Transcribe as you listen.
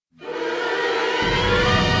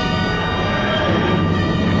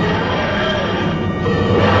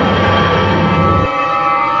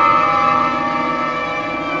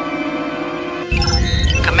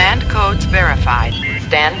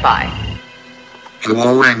stand by.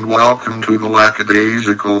 Hello and welcome to the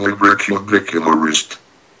Lackadaisical Libricubicularist.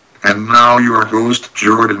 And now your host,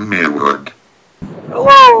 Jordan Maywood.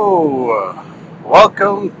 Hello!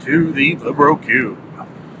 Welcome to the LibroCube.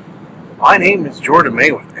 My name is Jordan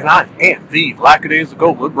Maywood, and I am the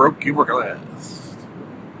Lackadaisical Librocubicularist.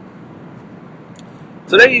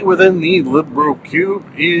 Today within the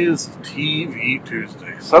LibroCube is TV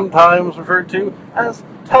Tuesday, sometimes referred to as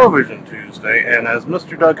Television Tuesday, and as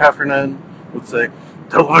Mr. Doug Heffernan would say,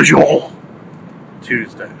 Television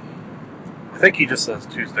Tuesday. I think he just says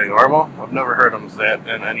Tuesday normal. I've never heard him say it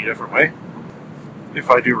in any different way, if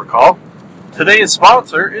I do recall. Today's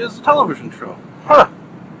sponsor is a television show.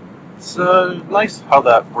 It's nice how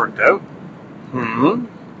that worked out.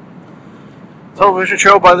 Television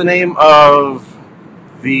show by the name of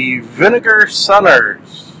The Vinegar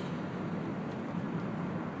Sunners.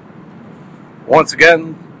 Once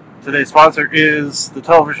again, today's sponsor is the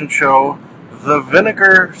television show The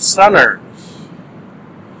Vinegar Sunners,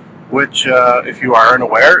 which, if you are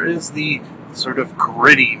unaware, is the sort of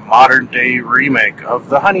gritty modern-day remake of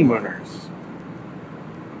The Honeymooners.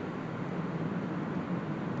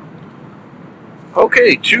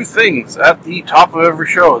 Okay, two things at the top of every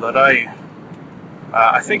show that I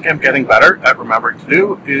think I'm getting better at remembering to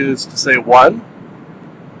do is to say, one,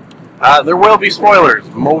 there will be spoilers,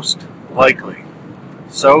 most likely.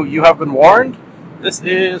 So you have been warned. This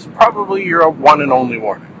is probably your one and only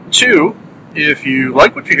warning. Two, if you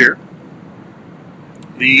like what you hear,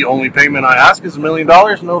 the only payment I ask is $1 million.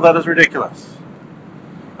 No, that is ridiculous.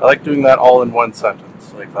 I like doing that all in one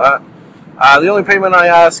sentence, like that. The only payment I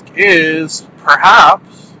ask is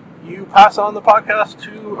perhaps you pass on the podcast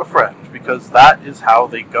to a friend, because that is how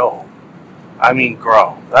they go. I mean,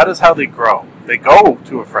 grow. That is how they grow. They go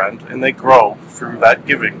to a friend, and they grow through that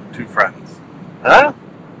giving to friends. Huh?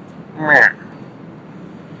 Meh.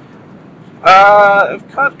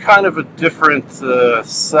 I've got kind of a different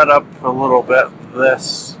setup a little bit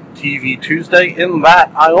this TV Tuesday, in that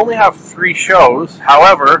I only have 3 shows.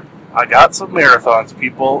 However, I got some marathons,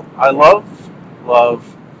 people. I love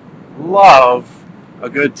a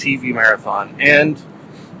good TV marathon. And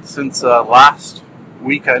since last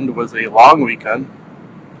weekend was a long weekend,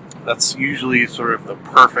 that's usually sort of the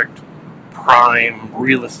perfect prime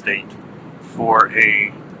real estate for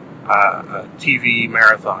a TV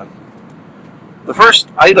marathon. The first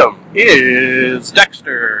item is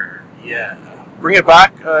Dexter. Yeah. Bring it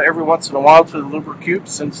back every once in a while to the LibroCube,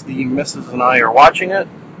 since the missus and I are watching it.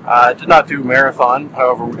 Did not do marathon,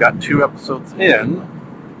 however, we got 2 episodes in.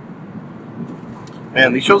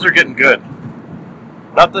 Man, these shows are getting good.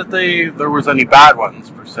 Not that there was any bad ones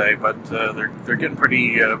per se, but they're getting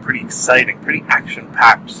pretty exciting, pretty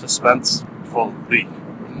action-packed,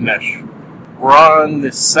 suspenseful-ish. We're on the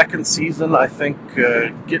 2nd season, I think,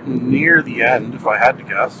 getting near the end, if I had to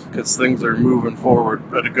guess, because things are moving forward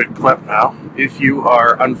at a good clip now. If you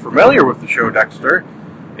are unfamiliar with the show Dexter,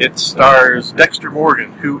 it stars Dexter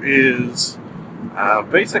Morgan, who is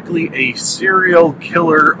basically a serial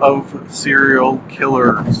killer of serial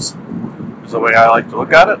killers, is the way I like to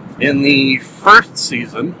look at it. In the 1st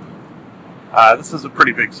season, this is a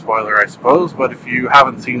pretty big spoiler, I suppose, but if you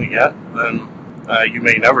haven't seen it yet, then you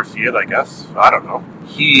may never see it, I guess. I don't know.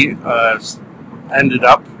 He ended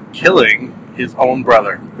up killing his own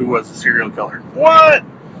brother, who was a serial killer. What?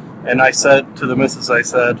 And I said to the missus, I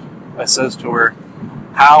says to her,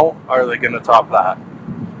 how are they going to top that?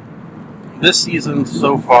 This season,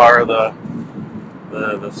 so far, the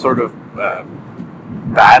sort of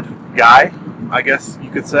bad guy, I guess you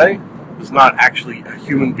could say, is not actually a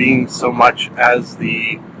human being so much as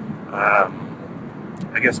the,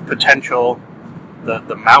 I guess, potential,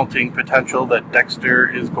 the mounting potential that Dexter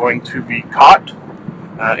is going to be caught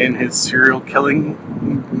in his serial killing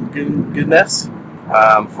goodness.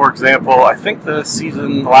 For example, I think the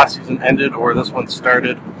last season ended, or this one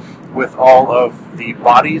started, with all of the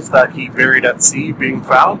bodies that he buried at sea being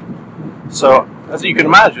found. So, as you can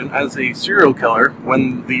imagine, as a serial killer,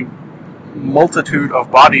 when the multitude of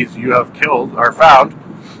bodies you have killed are found,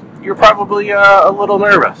 you're probably a little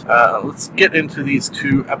nervous. Let's get into these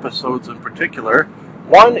 2 episodes in particular.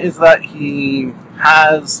 One is that he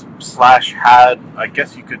had, I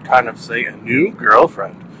guess you could kind of say, a new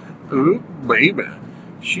girlfriend. Ooh, baby.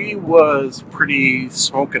 She was pretty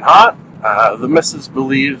smoking hot. The missus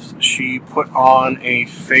believes she put on a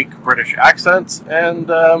fake British accent,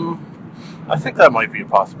 and I think that might be a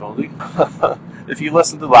possibility. If you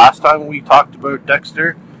listened to last time we talked about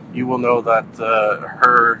Dexter, you will know that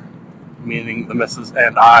her, meaning the missus,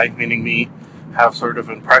 and I, meaning me, have sort of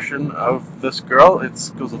impression of this girl. It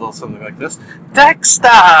goes a little something like this.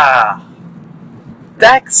 Dexter!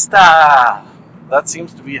 Dexter! That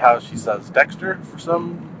seems to be how she says Dexter for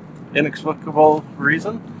some inexplicable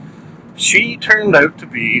reason. She turned out to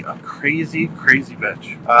be a crazy, crazy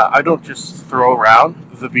bitch. I don't just throw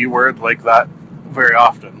around the B word like that very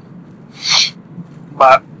often.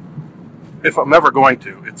 But if I'm ever going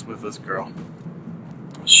to, it's with this girl.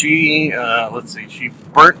 She, she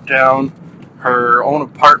burnt down her own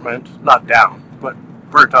apartment, not down, but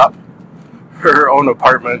burnt up her own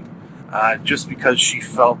apartment just because she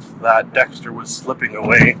felt that Dexter was slipping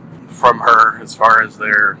away from her as far as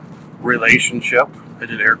their relationship. I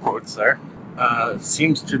did air quotes there.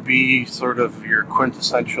 Seems to be sort of your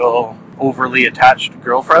quintessential overly attached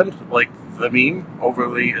girlfriend, like the meme,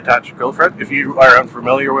 overly attached girlfriend. If you are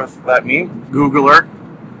unfamiliar with that meme, Google her,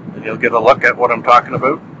 and you'll get a look at what I'm talking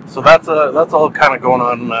about. So that's all kind of going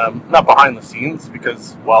on, not behind the scenes,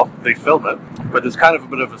 because, well, they film it, but there's kind of a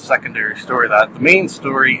bit of a secondary story. That the main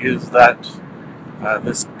story is that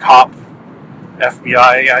this cop,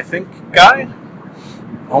 FBI, I think, guy,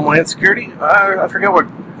 Homeland Security, I forget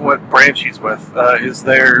what branch he's with, is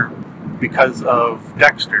there because of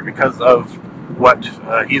Dexter, because of what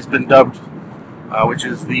he's been dubbed, which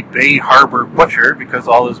is the Bay Harbor Butcher, because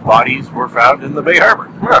all his bodies were found in the Bay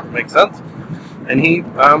Harbor. Yeah, makes sense. And he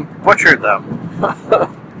butchered them.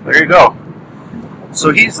 There you go.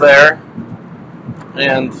 So he's there,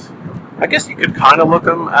 and I guess you could kind of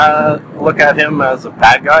look at him as a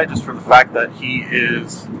bad guy, just for the fact that he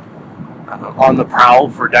is on the prowl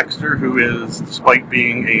for Dexter, who is, despite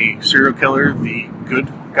being a serial killer, the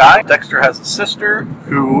good guy. Dexter has a sister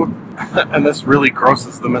who, and this really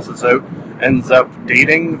grosses the missus out, ends up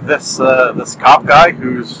dating this cop guy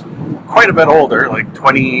who's quite a bit older, like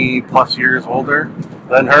 20 plus years older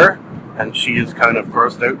than her, and she is kind of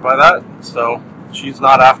grossed out by that. So she's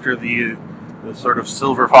not after the sort of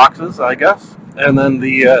silver foxes, I guess. And then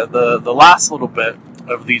the last little bit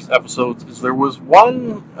of these episodes is there was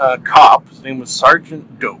one cop. His name was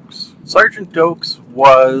Sergeant Dokes. Sergeant Dokes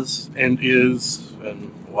was and is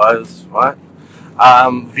and was what?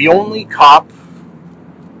 The only cop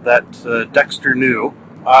that Dexter knew.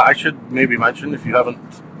 I should maybe mention, if you haven't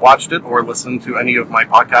watched it or listened to any of my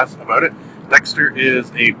podcasts about it, Dexter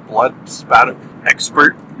is a blood spatter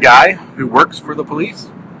expert guy who works for the police.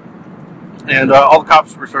 And all the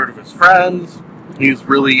cops were sort of his friends. He's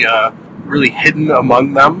really hidden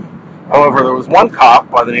among them. However, there was one cop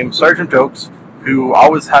by the name of Sergeant Dokes who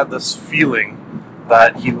always had this feeling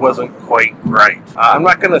that he wasn't quite right. I'm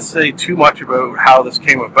not going to say too much about how this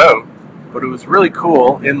came about, but it was really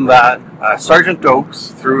cool in that Sergeant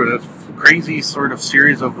Dokes, through a crazy sort of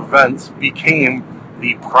series of events, became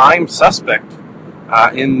the prime suspect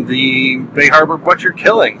in the Bay Harbor Butcher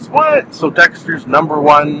killings. What? So Dexter's number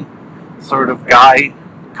one sort of guy,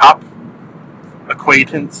 cop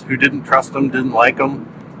acquaintance who didn't trust him, didn't like him,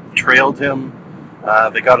 trailed him.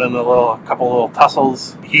 They got in a couple little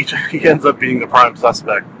tussles. He ends up being the prime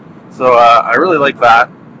suspect. So I really like that.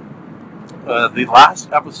 The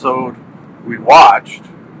last episode we watched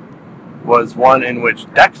was one in which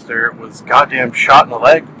Dexter was goddamn shot in the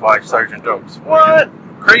leg by Sergeant Dokes. What?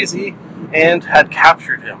 Crazy. And had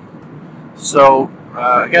captured him. So,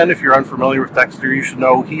 again, if you're unfamiliar with Dexter, you should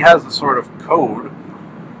know he has a sort of code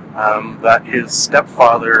that his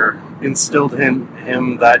stepfather instilled in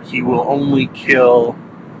him, that he will only kill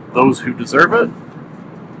those who deserve it.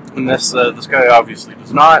 And this guy obviously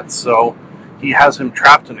does not, so he has him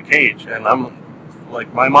trapped in a cage. And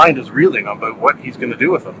my mind is reeling about what he's going to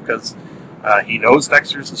do with him, because he knows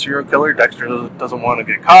Dexter's a serial killer. Dexter doesn't want to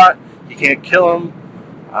get caught. He can't kill him.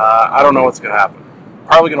 I don't know what's going to happen.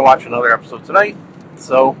 Probably going to watch another episode tonight.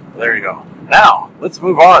 So, there you go. Now, let's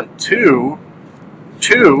move on to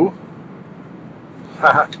TV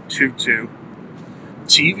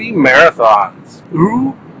marathons.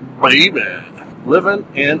 Ooh, baby. Living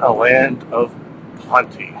in a land of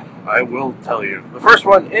plenty, I will tell you. The first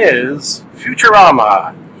one is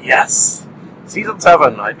Futurama. Yes. Season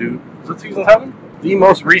 7, Is it Season 7? The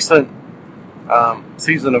most recent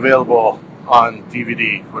season available on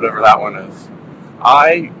DVD, whatever that one is.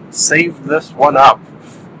 I saved this one up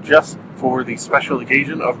just for the special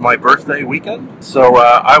occasion of my birthday weekend. So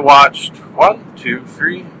I watched 1, 2,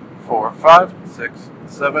 3, 4, 5, 6,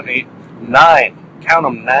 7, 8, 9. Count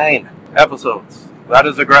them, 9 episodes. That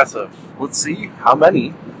is aggressive. Let's see how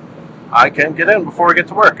many I can get in before I get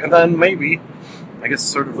to work. And then maybe, I guess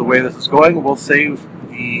sort of the way this is going, we'll save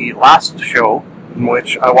the last show, in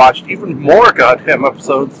which I watched even more goddamn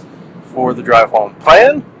episodes, for the drive home.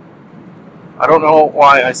 Plan? I don't know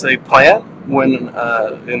why I say plan when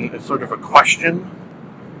in sort of a question,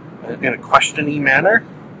 in a questiony manner.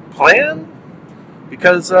 Plan?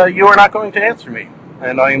 Because you are not going to answer me.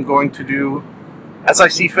 and I am going to do as I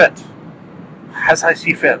see fit. As I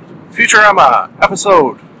see fit. Futurama,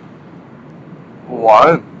 episode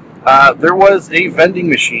 1. There was a vending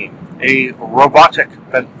machine, a robotic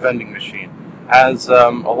vending machine, as a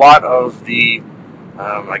lot of the,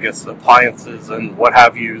 I guess, appliances and what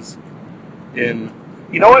have yous in...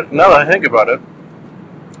 You know what? Now that I think about it,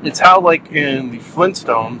 it's how, like, in the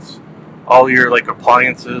Flintstones, all your, like,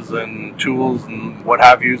 appliances and tools and what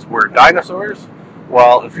have yous were dinosaurs,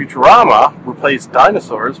 while in Futurama, replaced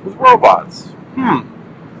dinosaurs with robots.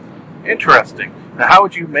 Interesting. Now, how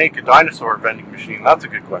would you make a dinosaur vending machine? That's a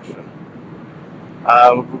good question.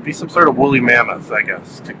 It would be some sort of woolly mammoth, I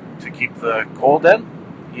guess, to keep the cold in?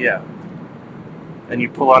 Yeah. And you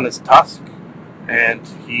pull on his tusk, and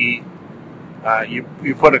he...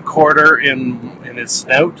 you put a quarter in his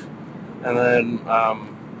snout, and then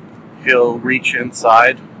he'll reach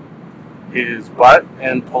inside his butt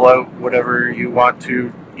and pull out whatever you want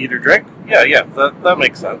to eat or drink. Yeah, that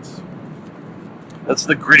makes sense. That's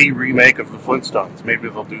the gritty remake of the Flintstones. Maybe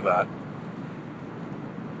they'll do that.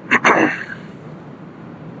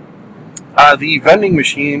 The vending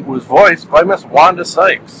machine was voiced by Miss Wanda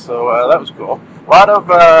Sykes, so that was cool. A lot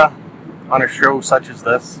of, on a show such as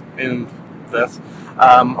this,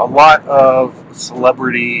 a lot of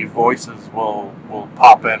celebrity voices will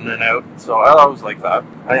pop in and out, so I always like that.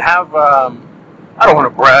 I have, I don't want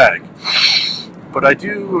to brag, but I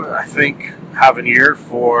do, I think, have an ear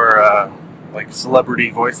for, like, celebrity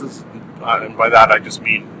voices, and by that I just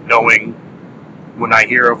mean knowing when I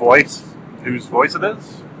hear a voice, whose voice it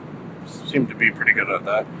is. Seem to be pretty good at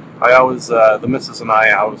that. I always, the missus and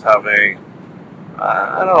I always have a,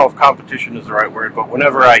 I don't know if competition is the right word, but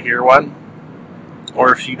whenever I hear one,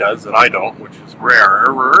 or if she does and I don't, which is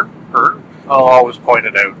rarer, I'll always point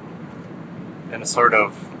it out in a sort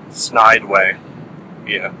of snide way.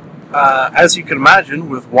 Yeah. As you can imagine,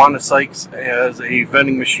 with Wanda Sykes as a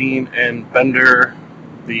vending machine and Bender,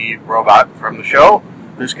 the robot from the show,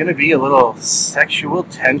 there's going to be a little sexual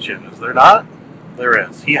tension, is there not? There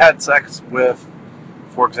is. He had sex with,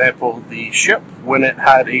 for example, the ship when it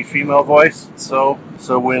had a female voice. So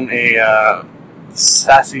when a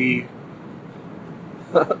sassy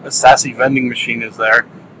vending machine is there,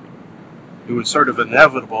 it was sort of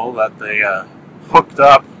inevitable that they hooked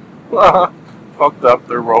up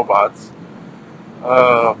their robots.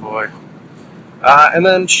 Oh boy. And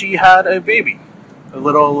then she had a baby, a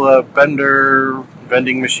little Bender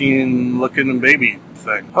vending machine looking baby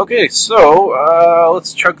thing. Okay, so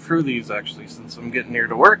let's chug through these actually, since I'm getting near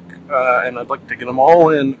to work, and I'd like to get them all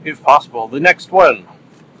in if possible. The next one.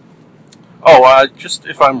 Just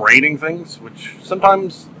if I'm rating things, which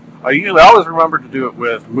sometimes I always remember to do it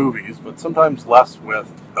with movies, but sometimes less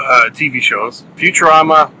with TV shows.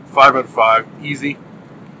 Futurama, 5 out of 5, easy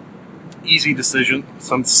decision.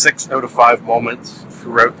 Some 6 out of 5 moments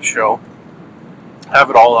throughout the show. Have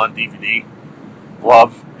it all on DVD.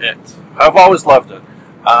 Love it. I've always loved it.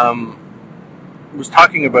 Was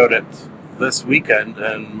talking about it this weekend,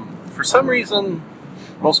 and for some reason,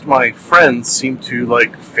 most of my friends seem to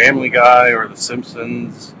like Family Guy or The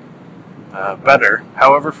Simpsons better.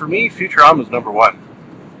 However, for me, Futurama is number 1.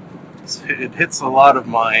 It hits a lot of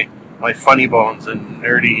my funny bones and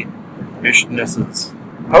nerdy-ishnesses.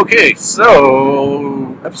 Okay,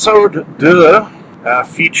 so episode 2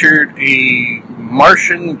 featured a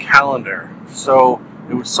Martian calendar. So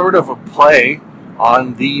it was sort of a play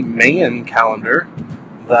on the Mayan calendar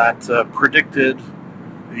that predicted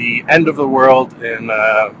the end of the world in,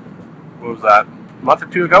 what was that, a month or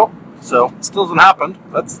 2 ago? So it still hasn't happened.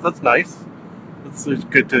 That's nice. It's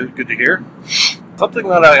good to hear. Something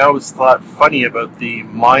that I always thought funny about the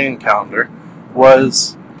Mayan calendar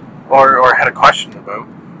was, or had a question about,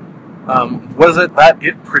 was it that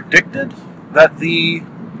it predicted that the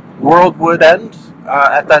world would end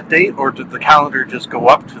at that date, or did the calendar just go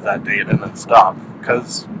up to that date and then stop?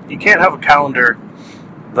 Because you can't have a calendar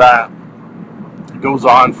that goes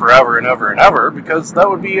on forever and ever and ever, because that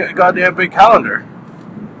would be a goddamn big calendar.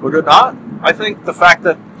 Would it not? I think the fact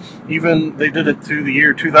that even they did it to the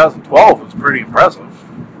year 2012 was pretty impressive,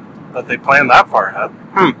 that they planned that far ahead.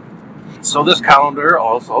 So this calendar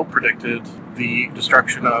also predicted the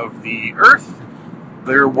destruction of the Earth.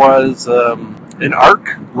 There was an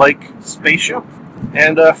Ark-like spaceship,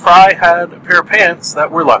 and Fry had a pair of pants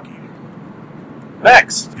that were lucky.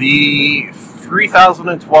 Next, the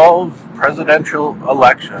 3012 presidential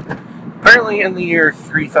election. Apparently in the year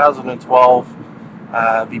 3012,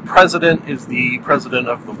 the president is the president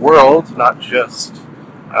of the world, not just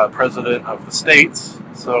president of the states.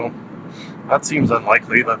 So that seems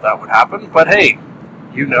unlikely that would happen. But hey,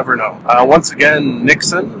 you never know. Once again,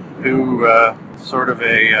 Nixon, who sort of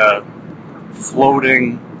a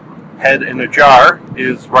floating head in a jar,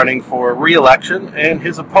 is running for re-election, and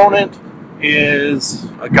his opponent is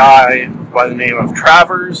a guy by the name of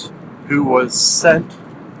Travers, who was sent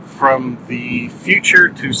from the future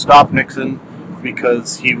to stop Nixon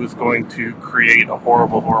because he was going to create a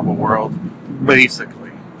horrible, horrible world,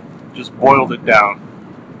 basically. Just boiled it down.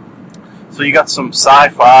 So you got some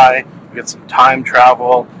sci-fi, you got some time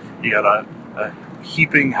travel, you got a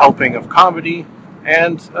heaping helping of comedy,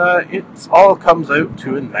 and it all comes out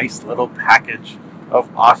to a nice little package of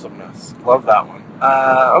awesomeness. Love that one.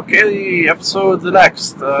 Okay, episode the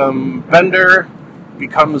next. Bender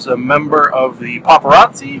becomes a member of the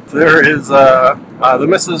paparazzi. There is, the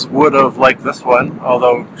missus would have liked this one,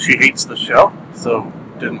 although she hates the show, so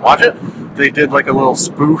didn't watch it. They did like a little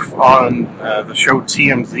spoof on the show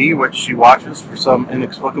TMZ, which she watches for some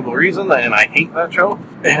inexplicable reason, and I hate that show.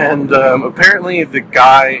 And apparently the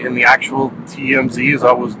guy in the actual TMZ is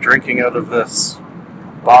always drinking out of this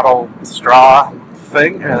bottle straw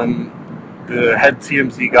thing, and the head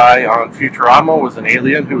TMZ guy on Futurama was an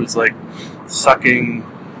alien who was like sucking,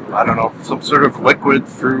 I don't know, some sort of liquid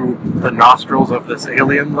through the nostrils of this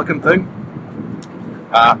alien looking thing.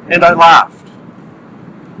 And I laughed.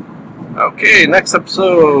 Okay, next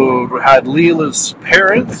episode, we had Leela's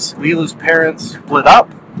parents. Leela's parents split up.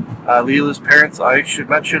 Leela's parents, I should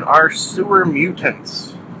mention, are sewer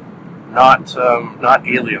mutants, not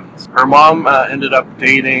aliens. Her mom ended up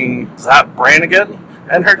dating Zap Brannigan,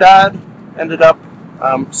 and her dad ended up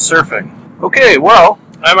surfing. Okay, well,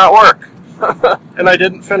 I'm at work, and I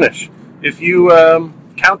didn't finish. If you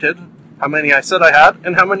counted how many I said I had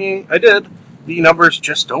and how many I did, the numbers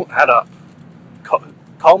just don't add up.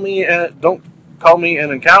 Don't call me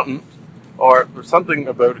an accountant or something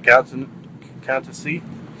about accountancy.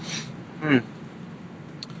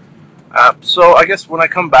 So I guess when I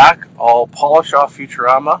come back, I'll polish off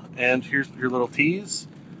Futurama, and here's your little tease.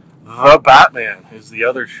 The Batman is the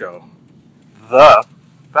other show. The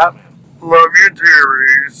Batman. Love you,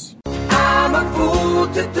 dearies. I'm a fool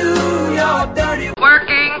to do your dirty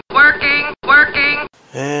working.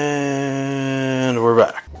 And we're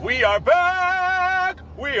back. We are back!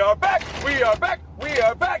 We are back! We are back! We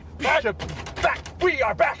are back! Back! We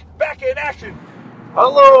are back! Back in action!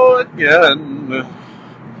 Hello again.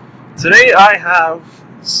 Today I have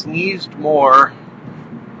sneezed more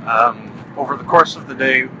over the course of the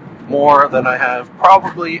day, more than I have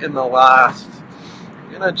probably in the last,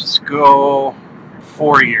 I'm gonna just go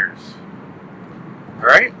 4 years.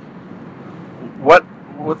 Alright?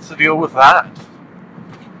 What's the deal with that?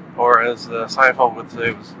 Or as Seinfeld would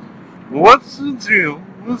say, was, what's the deal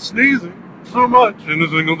with sneezing so much in a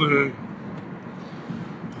single day?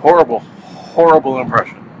 Horrible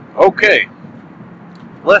impression. Okay,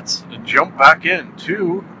 let's jump back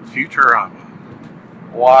into Futurama.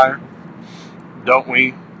 Why don't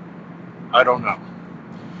we? I don't know.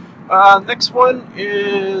 Next one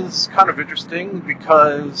is kind of interesting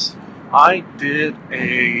because I did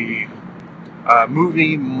a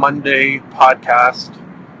Movie Monday podcast.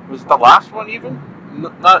 Was it the last one even?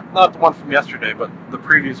 Not the one from yesterday, but the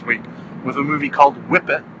previous week, with a movie called Whip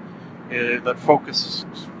It that focused,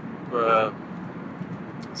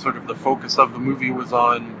 sort of the focus of the movie was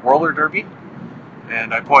on roller derby.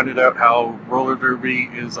 And I pointed out how roller derby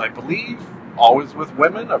is, I believe, always with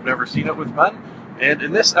women. I've never seen it with men. And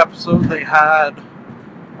in this episode, they had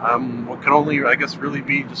what can only, I guess, really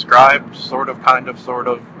be described sort of,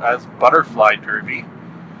 as butterfly derby,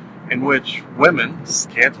 in which women,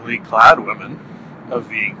 scantily clad women of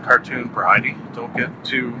the cartoon variety, don't get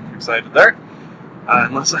too excited there,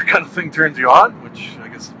 unless that kind of thing turns you on, which I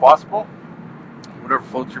guess is possible. Whatever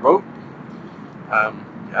floats your boat.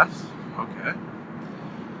 Yes, okay.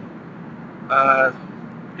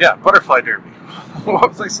 Yeah, butterfly derby. What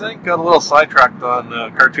was I saying? Got a little sidetracked on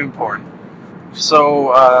cartoon porn.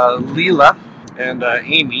 So Leela and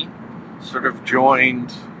Amy sort of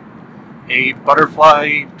joined a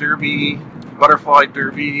butterfly derby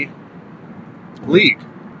league,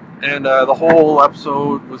 and the whole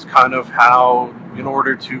episode was kind of how, in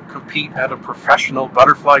order to compete at a professional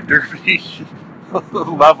butterfly derby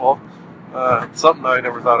level, something I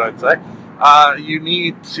never thought I'd say, you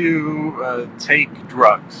need to take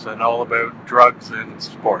drugs, and all about drugs in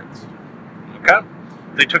sports. Okay?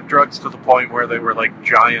 They took drugs to the point where they were like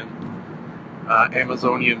giant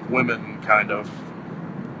Amazonian women, kind of.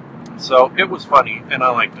 So it was funny, and I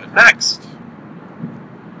liked it. Next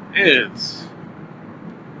is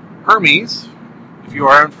Hermes. If you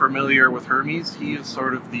are unfamiliar with Hermes, he is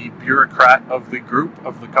sort of the bureaucrat of the group,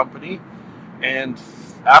 of the company. And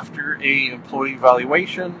after a employee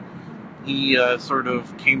evaluation, he sort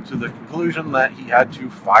of came to the conclusion that he had to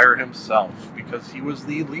fire himself because he was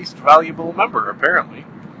the least valuable member, apparently.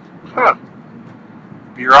 Huh.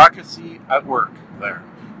 Bureaucracy at work there.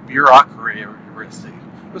 Bureaucracy.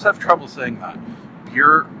 I always have trouble saying that.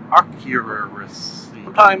 Bureaucracy.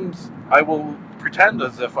 Sometimes I will pretend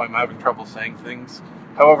as if I'm having trouble saying things.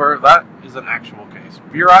 However, that is an actual case.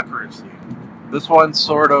 Bureaucracy. This one's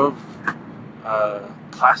sort of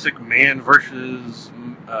classic man versus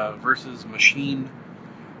machine.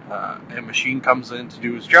 And machine comes in to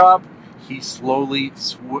do his job. He slowly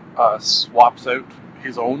swaps out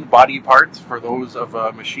his own body parts for those of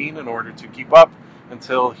a machine in order to keep up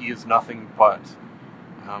until he is nothing but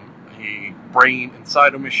a brain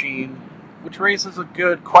inside a machine, which raises a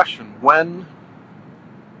good question. When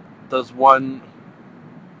does one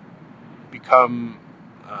become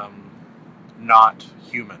not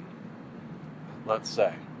human, let's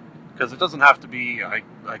say? Because it doesn't have to be, I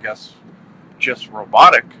guess, just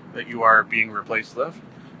robotic that you are being replaced with.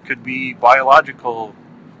 It could be biological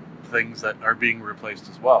things that are being replaced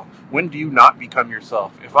as well. When do you not become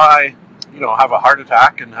yourself? If I, have a heart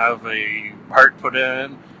attack and have a heart put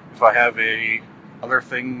in, if I have other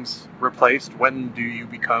things replaced, when do you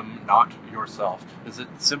become not yourself? Is it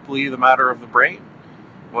simply the matter of the brain?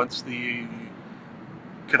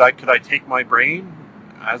 Could I take my brain,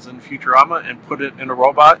 as in Futurama, and put it in a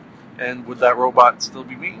robot, and would that robot still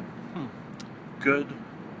be me? Good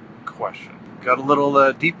question. Got a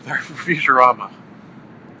little deep there for Futurama.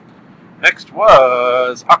 Next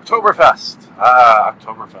was Oktoberfest.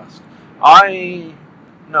 Oktoberfest. I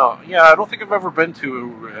don't think I've ever been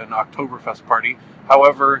to an Oktoberfest party.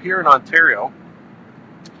 However, here in Ontario,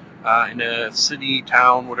 in a city,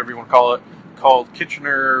 town, whatever you want to call it, called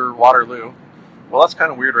Kitchener-Waterloo. Well, that's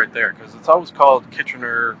kind of weird right there, because it's always called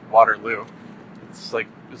Kitchener-Waterloo. It's like,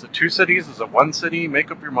 is it two cities? Is it one city?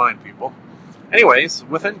 Make up your mind, people. Anyways,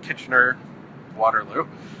 within Kitchener-Waterloo,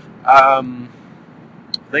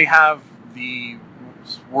 they have the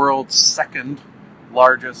world's second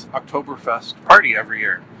largest Oktoberfest party every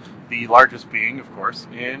year. The largest being, of course,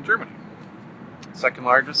 in Germany. Second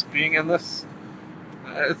largest being in this.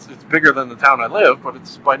 It's bigger than the town I live, but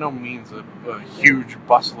it's by no means a huge,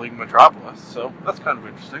 bustling metropolis. So that's kind of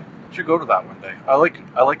interesting. Should go to that one day. I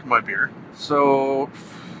like my beer. So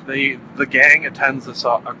the gang attends this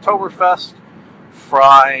Oktoberfest.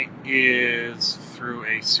 Fry is through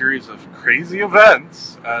a series of crazy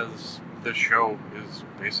events, as this show is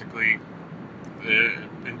basically the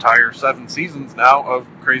entire 7 seasons now of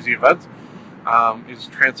crazy events, is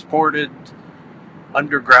transported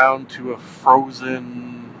underground to a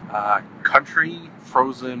frozen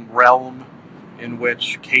frozen realm in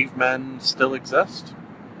which cavemen still exist.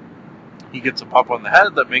 He gets a pop on the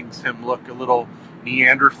head that makes him look a little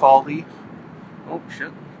Neanderthal-y. Oh,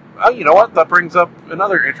 shit. You know what? That brings up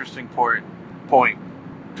another interesting point.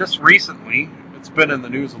 Just recently, it's been in the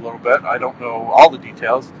news a little bit, I don't know all the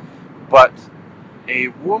details, but a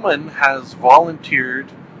woman has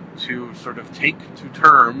volunteered to sort of take to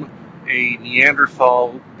term a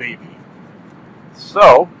Neanderthal baby.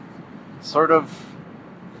 So, sort of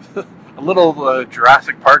a little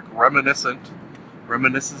Jurassic Park reminiscences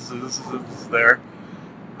there.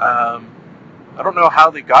 I don't know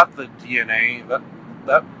how they got the DNA.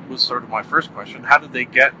 That was sort of my first question. How did they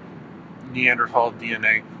get Neanderthal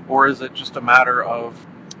DNA? Or is it just a matter of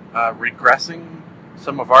regressing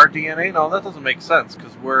some of our DNA? No, that doesn't make sense,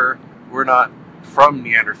 because we're not from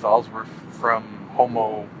Neanderthals. We're from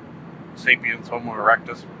Homo sapiens, Homo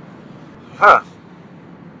erectus. Huh.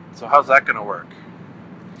 So how's that going to work?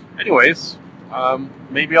 Anyways,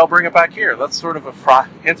 maybe I'll bring it back here. That's sort of a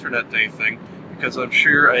Internet Day thing, because I'm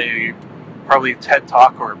sure probably a TED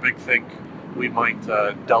Talk or a Big Think, we might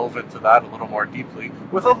delve into that a little more deeply,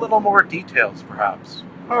 with a little more details, perhaps.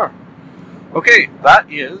 Huh. Okay,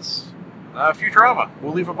 that is Futurama.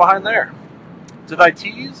 We'll leave it behind there. Did I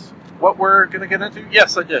tease what we're going to get into?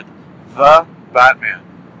 Yes, I did. The Batman.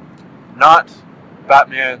 Not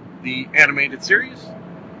Batman the Animated Series.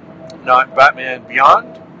 Not Batman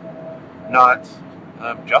Beyond. Not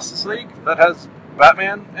Justice League that has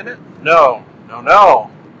Batman in it. No.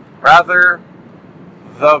 Rather,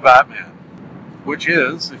 The Batman. Which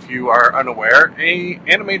is, if you are unaware, a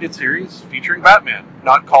animated series featuring Batman.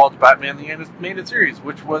 Not called Batman the Animated Series,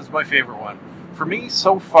 which was my favorite one. For me,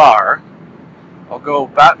 so far, I'll go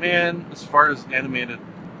Batman as far as animated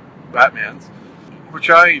Batmans, which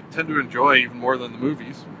I tend to enjoy even more than the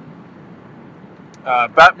movies.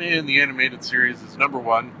 Batman the Animated Series is number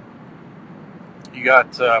 1. You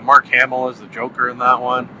got Mark Hamill as the Joker in that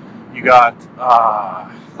one. You got... I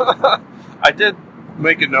did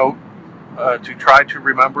make a note to try to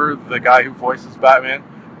remember the guy who voices Batman,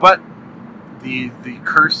 but the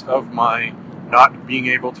curse of my not being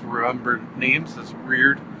able to remember names has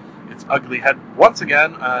reared its ugly head once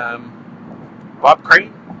again. Bob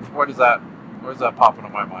Crane? What is that? What is that popping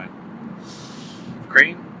in my mind?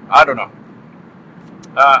 Crane? I don't know.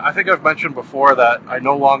 I think I've mentioned before that I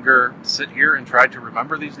no longer sit here and try to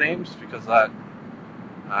remember these names because that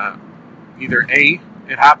either A,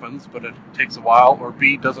 it happens, but it takes a while, or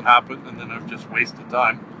B, doesn't happen, and then I've just wasted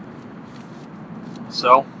time.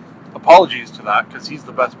 So, apologies to that, because he's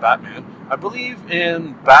the best Batman. I believe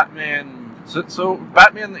in Batman... So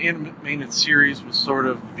Batman the Animated Series was sort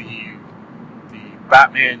of the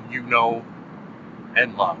Batman you know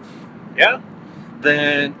and love. Yeah?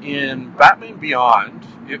 Then in Batman Beyond,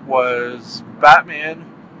 it was Batman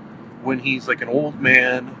when he's like an old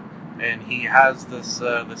man, and he has this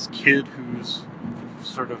kid who's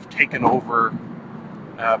sort of taken over.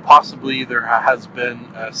 Possibly there has been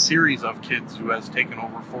a series of kids who has taken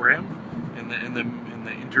over for him in the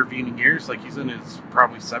intervening years. Like he's in his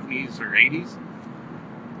probably 70s or 80s.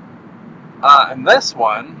 And this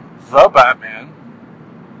one, the Batman,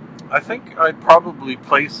 I think I'd probably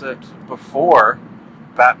place it before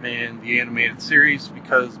Batman the Animated Series,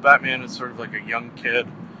 because Batman is sort of like a young kid.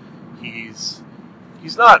 He's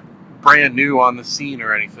not brand new on the scene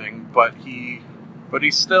or anything, but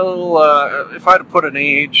he's still, if I had to put an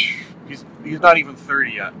age, he's not even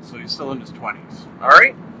 30 yet, so he's still in his 20s.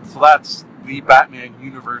 Alright? So that's the Batman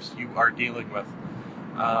universe you are dealing with.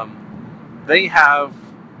 They have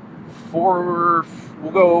we'll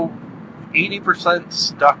go 80%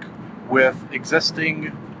 stuck with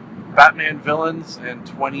existing Batman villains and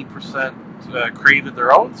 20% created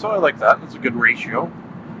their own, so I like that. That's a good ratio.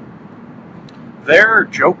 Their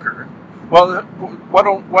Joker, well, why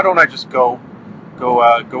don't I just go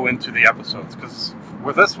into the episodes, because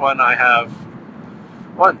with this one I have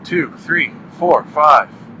 1, 2, 3, 4, 5,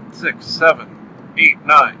 6, 7, 8,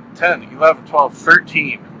 9, 10, 11, 12,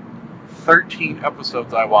 13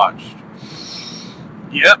 episodes I watched.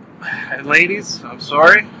 Yep, and ladies, I'm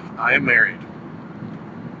sorry, I am married.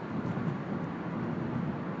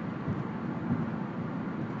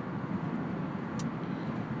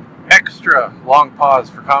 Extra long pause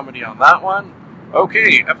for comedy on that one.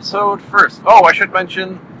 Okay, episode first. Oh, I should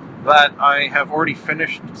mention that I have already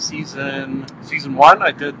finished season 1.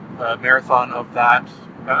 I did a marathon of that,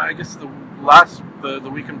 I guess the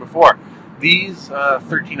weekend before. These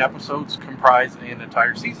 13 episodes comprise an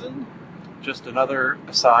entire season. Just another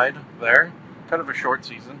aside there. Kind of a short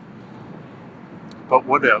season. But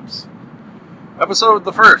whatevs. Episode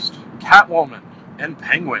the first. Catwoman and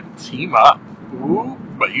Penguin team up. Ooh,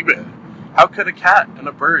 baby. How could a cat and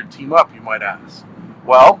a bird team up, you might ask?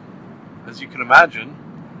 Well, as you can imagine,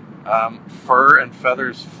 fur and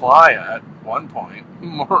feathers fly at one point.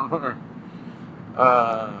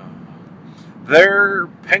 Their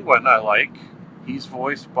Penguin I like. He's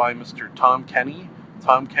voiced by Mr. Tom Kenny.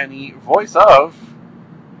 Tom Kenny, voice of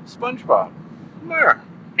SpongeBob. There.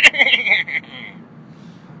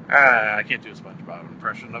 I can't do a SpongeBob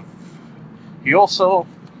impression of... He also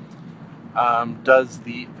does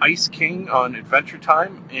the Ice King on Adventure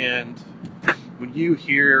Time, and when you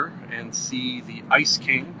hear and see the Ice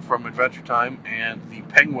King from Adventure Time and the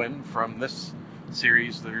Penguin from this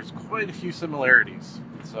series, there's quite a few similarities.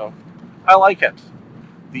 So, I like it.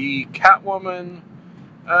 The Catwoman,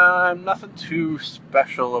 nothing too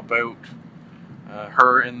special about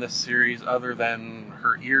her in this series other than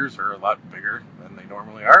her ears are a lot bigger than they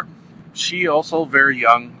normally are. She also very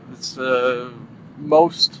young. It's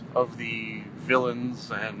most of the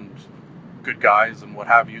villains and good guys and what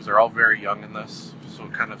have yous are all very young in this, so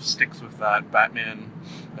it kind of sticks with that Batman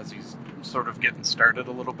as he's sort of getting started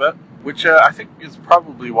a little bit, which I think is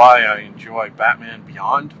probably why I enjoy Batman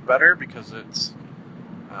Beyond better, because it's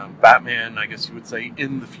Batman, I guess you would say,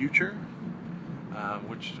 in the future,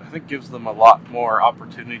 which I think gives them a lot more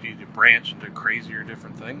opportunity to branch into crazier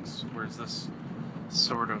different things, whereas this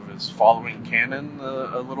sort of is following canon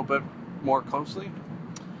a little bit more closely.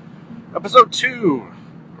 Episode 2,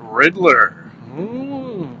 Riddler.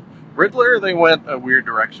 Riddler, they went a weird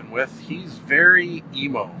direction with. He's very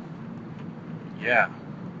emo. Yeah.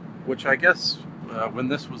 Which I guess when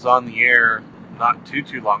this was on the air not too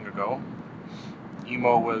long ago,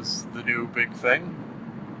 emo was the new big thing.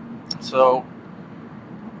 So,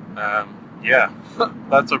 yeah,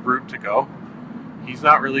 that's a route to go. He's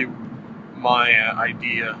not really my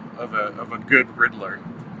idea of a good Riddler.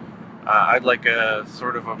 I'd like a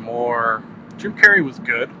sort of a more... Jim Carrey was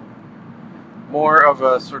good. More of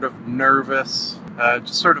a sort of nervous,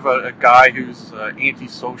 just sort of a guy who's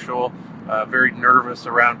antisocial, very nervous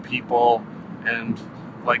around people, and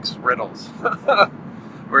likes riddles.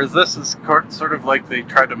 Whereas this is sort of like they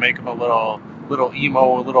tried to make him a little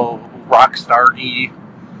emo, a little rock star-y,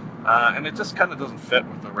 and it just kind of doesn't fit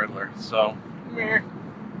with the Riddler. So, meh.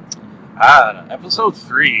 Episode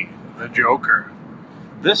 3, the Joker.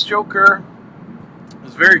 This Joker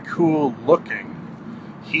is very cool looking.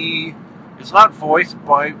 He is not voiced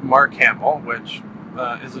by Mark Hamill, which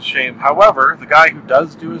is a shame. However, the guy who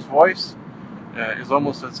does do his voice is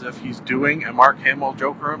almost as if he's doing a Mark Hamill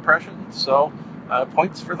Joker impression. So,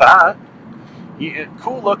 points for that.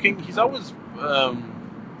 Cool looking. He's always,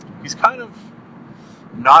 he's kind of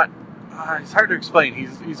not, it's hard to explain.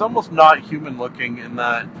 He's almost not human looking in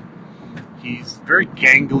that he's very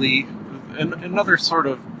gangly. And another sort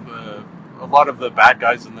of, a lot of the bad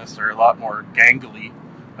guys in this are a lot more gangly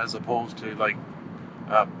as opposed to like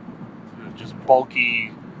just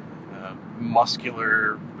bulky,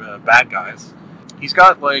 muscular bad guys. He's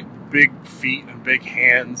got like big feet and big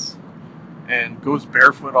hands and goes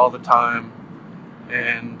barefoot all the time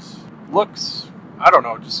and looks, I don't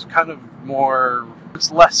know, just kind of more,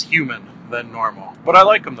 it's less human than normal. But I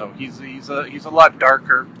like him though. He's a lot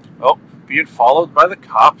darker. Oh, being followed by the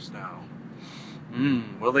cops now.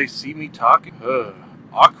 Will they see me talking?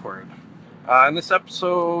 Awkward. In this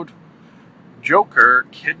episode, Joker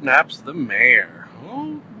kidnaps the mayor.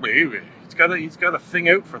 Oh, baby. He's got a thing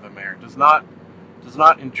out for the mayor. Does not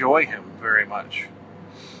enjoy him very much.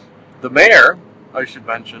 The mayor, I should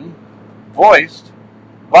mention, voiced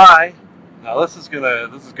by, now this is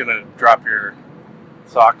gonna drop your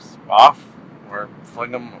socks off or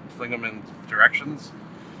fling them in directions.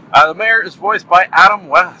 The mayor is voiced by Adam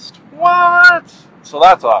West. What? So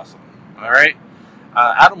that's awesome. All right.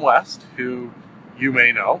 Adam West, who you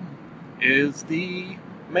may know, is the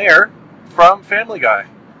mayor from Family Guy.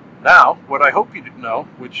 Now, what I hope you know,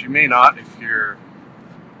 which you may not if you're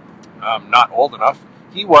not old enough,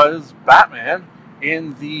 he was Batman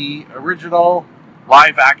in the original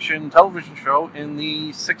live-action television show in the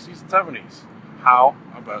 60s and 70s. How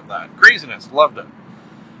about that? Craziness. Loved it.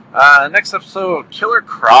 Next episode, Killer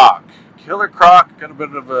Croc. Killer Croc got a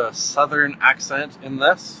bit of a southern accent in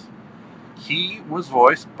this. He was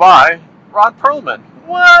voiced by Ron Perlman.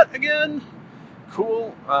 What? Again?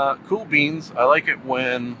 Cool beans. I like it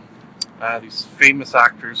when these famous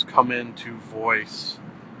actors come in to voice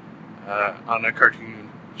on a cartoon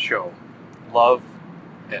show. Love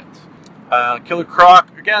it. Killer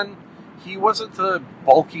Croc, again, he wasn't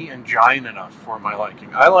bulky and giant enough for my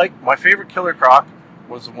liking. My favorite Killer Croc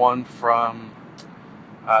was the one from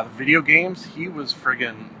the video games. He was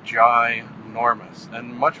friggin' ginormous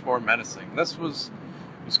and much more menacing. This was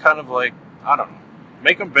kind of like, I don't know,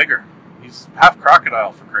 make him bigger. He's half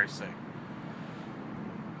crocodile, for Christ's sake.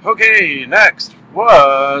 Okay, next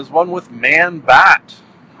was one with Man-Bat.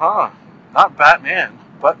 Not Batman,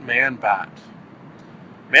 but Man-Bat.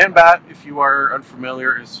 Man-Bat, if you are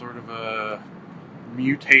unfamiliar, is sort of a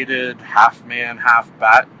mutated half-man,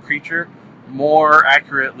 half-bat creature. More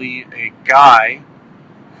accurately, a guy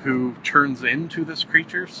who turns into this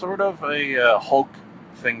creature. Sort of a Hulk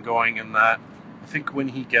thing going in that. I think when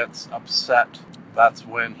he gets upset, that's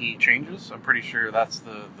when he changes. I'm pretty sure that's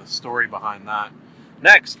the story behind that.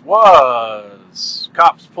 Next was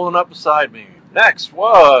cops pulling up beside me. Next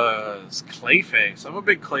was Clayface. I'm a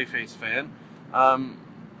big Clayface fan.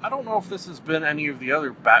 I don't know if this has been any of the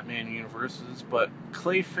other Batman universes, but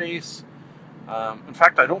Clayface, in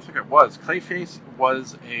fact, I don't think it was. Clayface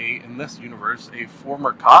was in this universe, a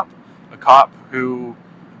former cop. A cop who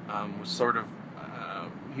was sort of,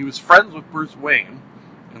 he was friends with Bruce Wayne,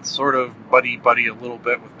 and sort of buddy a little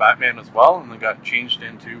bit with Batman as well, and then got changed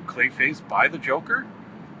into Clayface by the Joker.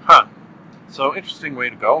 So interesting way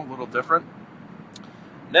to go, a little different.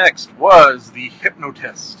 Next was the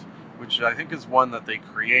Hypnotist, which I think is one that they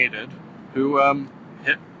created, who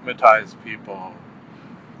hypnotized people.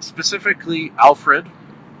 Specifically Alfred,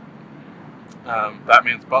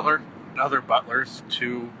 Batman's butler, and other butlers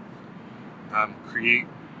to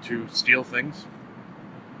steal things.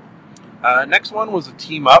 Next one was a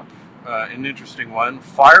team up, an interesting one.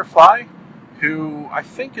 Firefly, who I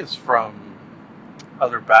think is from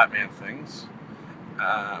other Batman things,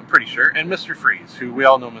 I'm pretty sure, and Mr. Freeze, who we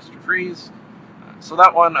all know Mr. Freeze. So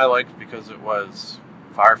that one I liked because it was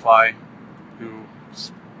Firefly,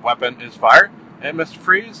 whose weapon is fire, and Mr.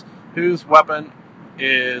 Freeze, whose weapon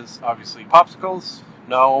is obviously popsicles,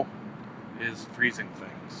 is freezing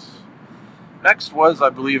things. Next was, I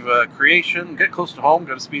believe, a creation, get close to home,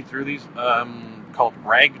 got to speed through these, called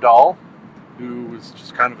Ragdoll, who was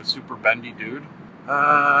just kind of a super bendy dude.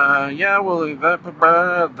 Then,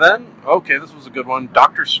 okay, this was a good one.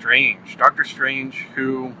 Doctor Strange. Doctor Strange,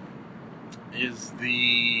 who is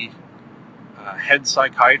the head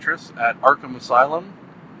psychiatrist at Arkham Asylum.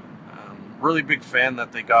 Really big fan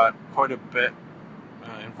that they got quite a bit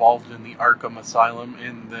involved in the Arkham Asylum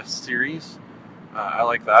in this series. I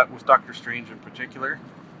like that, with Doctor Strange in particular.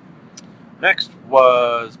 Next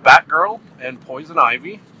was Batgirl and Poison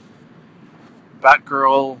Ivy.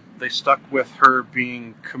 Batgirl, they stuck with her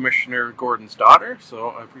being Commissioner Gordon's daughter, so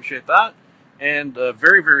I appreciate that. And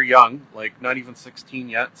very, very young, like not even 16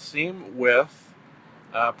 yet. Same with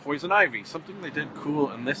Poison Ivy. Something they did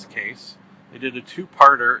cool in this case, they did a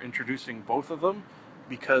two-parter introducing both of them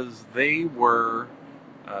because they were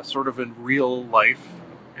sort of in real life,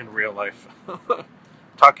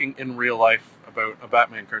 talking in real life about a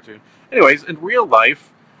Batman cartoon. Anyways, in real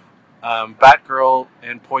life, Batgirl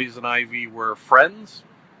and Poison Ivy were friends,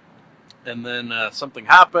 and then something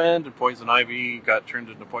happened, and Poison Ivy got turned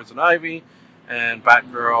into Poison Ivy, and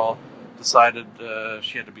Batgirl decided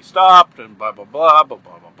she had to be stopped, and blah, blah, blah, blah,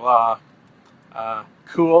 blah, blah, blah.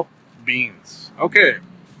 Cool beans. Okay.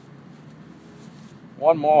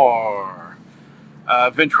 One more.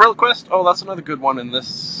 Ventriloquist. Oh, that's another good one in this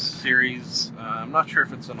series. I'm not sure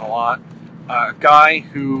if it's in a lot. A guy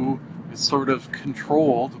who is sort of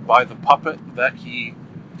controlled by the puppet that he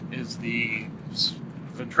is the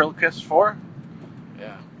ventriloquist for.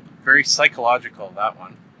 Yeah, very psychological, that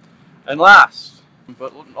one. And last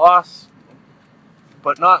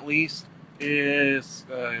but not least is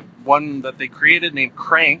one that they created named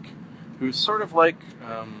Crank, who's sort of like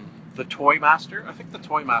the Toy Master. I think the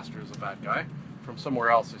Toy Master is a bad guy from somewhere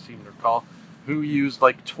else, I seem to recall, who used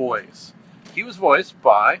like toys. He was voiced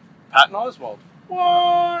by Patton Oswalt.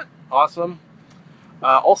 What? Awesome.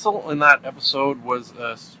 Also in that episode was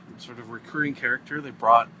a sort of recurring character they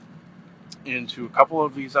brought into a couple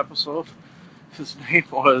of these episodes. His name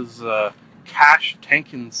was Cash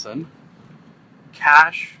Tankinson.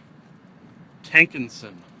 Cash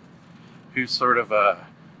Tankinson, who's sort of a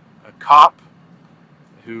cop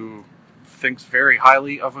who thinks very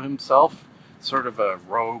highly of himself, sort of a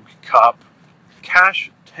rogue cop.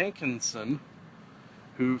 Cash Tankinson,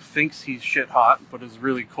 who thinks he's shit hot but is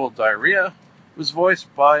really cold diarrhea, was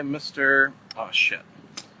voiced by Mr. Oh shit.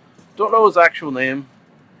 Don't know his actual name.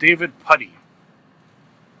 David Puddy.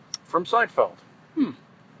 From Seinfeld.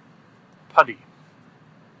 Puddy.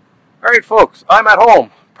 Alright folks, I'm at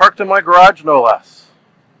home. Parked in my garage, no less.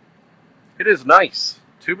 It is nice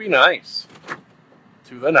to be nice.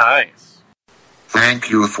 To the nice. Thank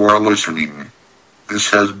you for listening. This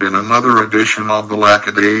has been another edition of the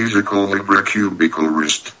Lackadaisical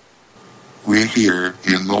Librocubicularist. We here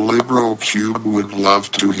in the Librocube would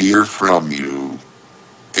love to hear from you.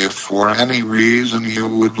 If for any reason you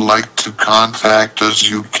would like to contact us,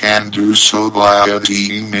 you can do so via the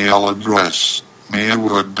email address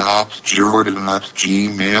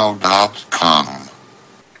mailwood.jordan@gmail.com.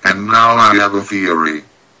 And now I have a theory.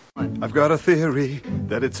 I've got a theory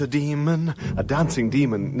that it's a demon, a dancing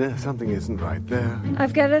demon. No, something isn't right there.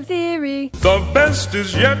 I've got a theory. The best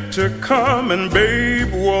is yet to come, and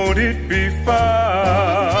babe, won't it be fine?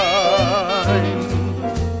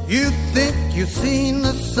 You think you've seen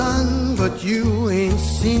the sun, but you ain't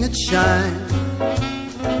seen it shine.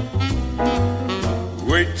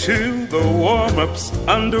 Wait till the warm-up's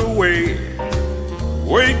underway.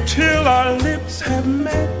 Wait till our lips have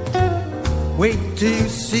met. Wait till you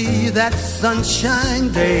see that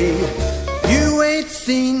sunshine day. You ain't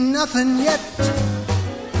seen nothing yet.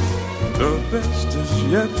 The best is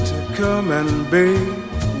yet to come, and babe,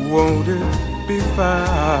 won't it be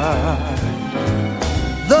fine?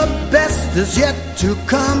 The best is yet to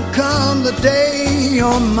come, come the day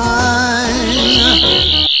you're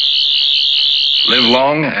mine. Live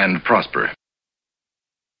long and prosper.